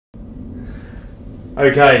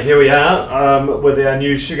Okay, here we are with our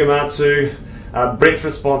new Shigematsu breath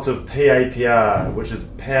responsive PAPR, which is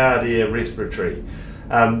powered air respiratory.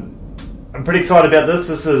 I'm pretty excited about this.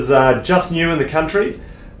 This is just new in the country,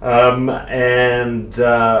 and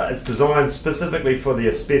it's designed specifically for the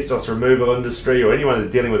asbestos removal industry or anyone who's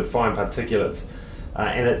dealing with fine particulates.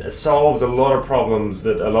 And it solves a lot of problems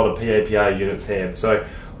that a lot of PAPR units have. So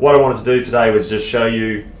what I wanted to do today was just show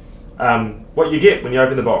you what you get when you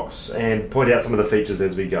open the box and point out some of the features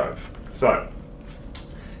as we go. So,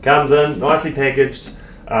 comes in nicely packaged.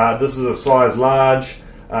 This is a size large.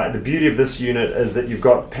 The beauty of this unit is that you've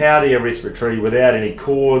got powered air respiratory without any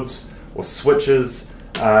cords or switches,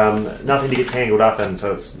 nothing to get tangled up in,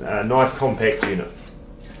 so it's a nice compact unit.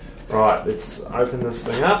 Right, let's open this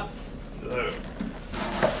thing up.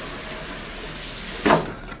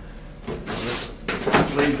 Just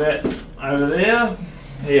leave that over there.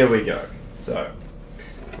 Here we go. So,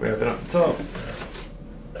 we open up the top.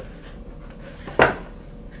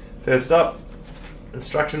 First up,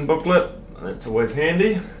 instruction booklet. That's always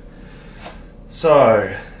handy.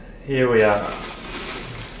 So, here we are.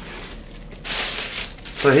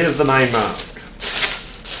 So here's the main mask.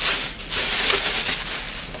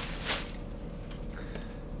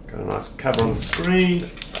 Got a nice cover on the screen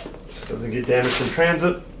so it doesn't get damaged in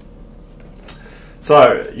transit.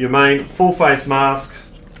 So, your main full face mask.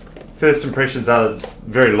 First impressions are it's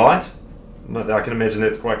very light. I can imagine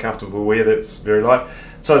that's quite comfortable to wear, that's very light.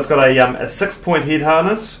 So it's got a 6-point head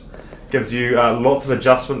harness, gives you lots of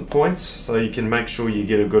adjustment points so you can make sure you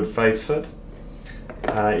get a good face fit.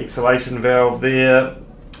 Exhalation valve there,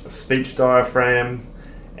 a speech diaphragm,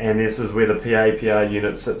 and this is where the PAPR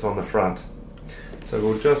unit sits on the front. So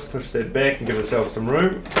we'll just push that back and give ourselves some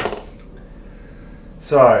room.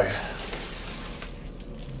 So,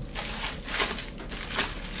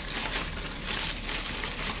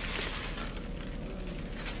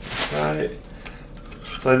 okay.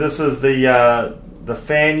 So this is the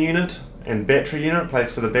fan unit and battery unit,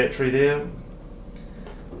 place for the battery there,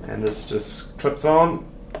 and this just clips on.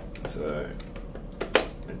 So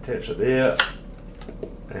attach it there,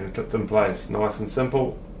 and it clips in place, nice and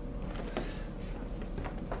simple.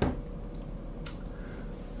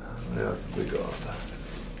 What else have we got?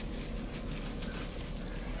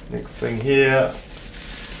 Next thing here.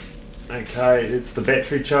 Okay, it's the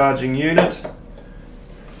battery charging unit.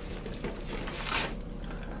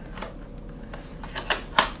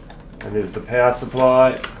 And there's the power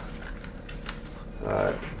supply.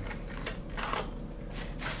 So,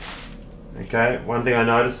 okay, one thing I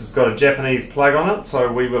noticed, it's got a Japanese plug on it,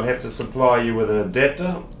 so we will have to supply you with an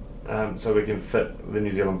adapter so we can fit the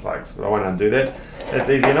New Zealand plugs. But I won't undo that. That's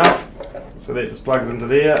easy enough. So that just plugs into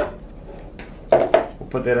there. We'll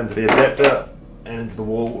put that into the adapter and into the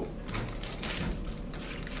wall.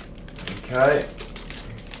 Okay.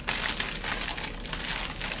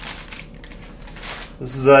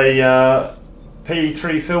 This is a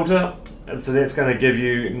P3 filter, and so that's going to give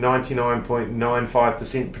you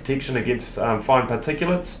 99.95% protection against fine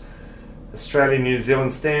particulates, Australian New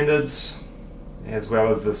Zealand standards, as well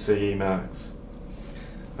as the CE marks.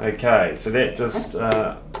 Okay, so that just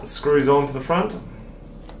screws on to the front.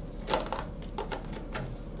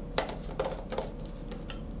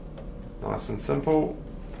 It's nice and simple.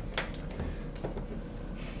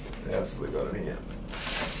 What else have we got in here?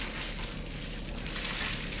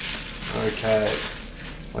 Okay,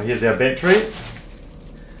 well here's our battery.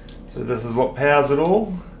 So this is what powers it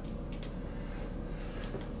all.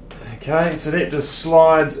 Okay, so that just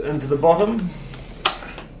slides into the bottom.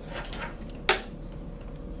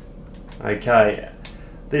 Okay,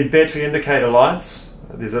 these battery indicator lights,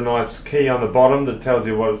 there's a nice key on the bottom that tells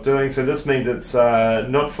you what it's doing. So this means it's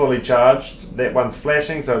not fully charged. That one's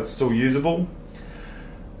flashing, so it's still usable.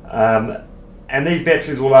 And these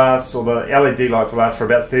batteries will last, or the LED lights will last for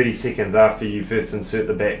about 30 seconds after you first insert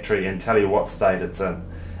the battery and tell you what state it's in.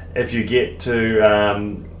 If you get to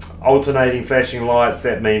alternating flashing lights,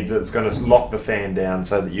 that means it's going to lock the fan down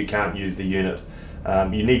so that you can't use the unit.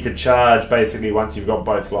 You need to charge basically once you've got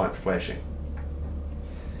both lights flashing.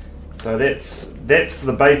 So that's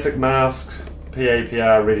the basic mask,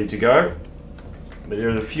 PAPR ready to go. But there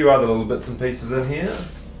are a few other little bits and pieces in here.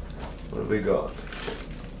 What have we got?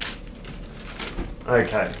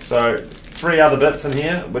 Okay, so 3 other bits in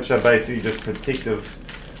here, which are basically just protective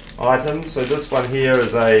items. So this one here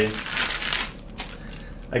is a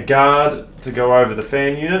guard to go over the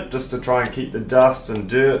fan unit, just to try and keep the dust and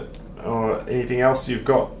dirt or anything else you've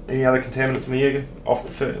got, any other contaminants in the air off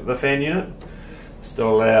the fan unit.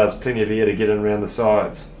 Still allows plenty of air to get in around the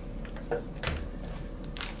sides.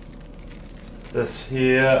 This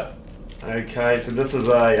here, okay, so this is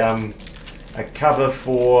a a cover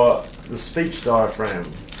for the speech diaphragm.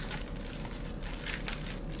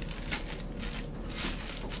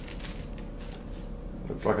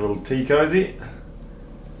 Looks like a little tea cozy.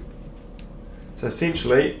 So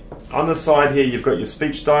essentially, on the side here you've got your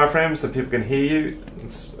speech diaphragm so people can hear you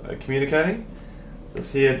communicating.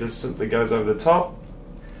 This here just simply goes over the top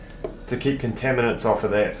to keep contaminants off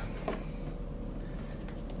of that.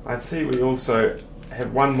 I see we also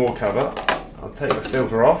have one more cover. I'll take the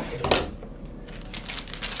filter off.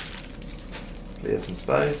 Clear some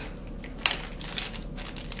space.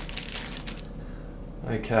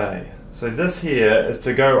 Okay, so this here is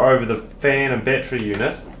to go over the fan and battery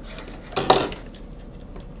unit,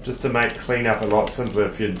 just to make cleanup a lot simpler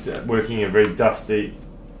if you're working in a very dusty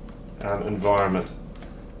environment.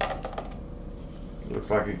 Looks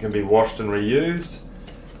like it can be washed and reused,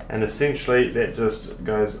 and essentially that just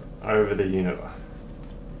goes over the unit.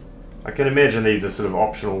 I can imagine these are sort of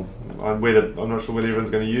optional. I'm not sure whether everyone's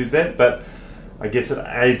going to use that, but I guess it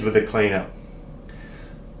aids with the cleanup.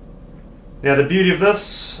 Now the beauty of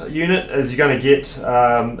this unit is you're going to get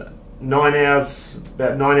about 9 hours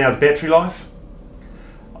battery life.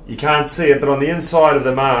 You can't see it, but on the inside of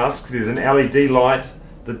the mask there's an LED light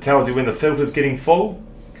that tells you when the filter's getting full.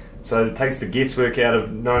 So it takes the guesswork out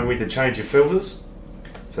of knowing when to change your filters.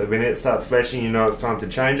 So when that starts flashing, you know it's time to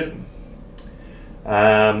change it.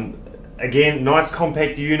 Again, nice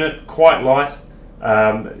compact unit, quite light.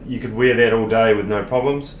 You could wear that all day with no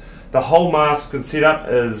problems. The whole mask and setup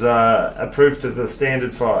is approved to the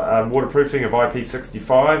standards for waterproofing of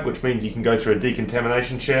IP65, which means you can go through a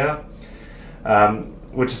decontamination shower,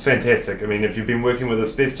 which is fantastic. I mean, if you've been working with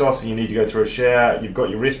asbestos and you need to go through a shower, you've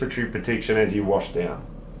got your respiratory protection as you wash down.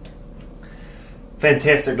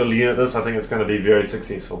 Fantastic little unit this. I think it's going to be very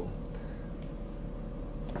successful.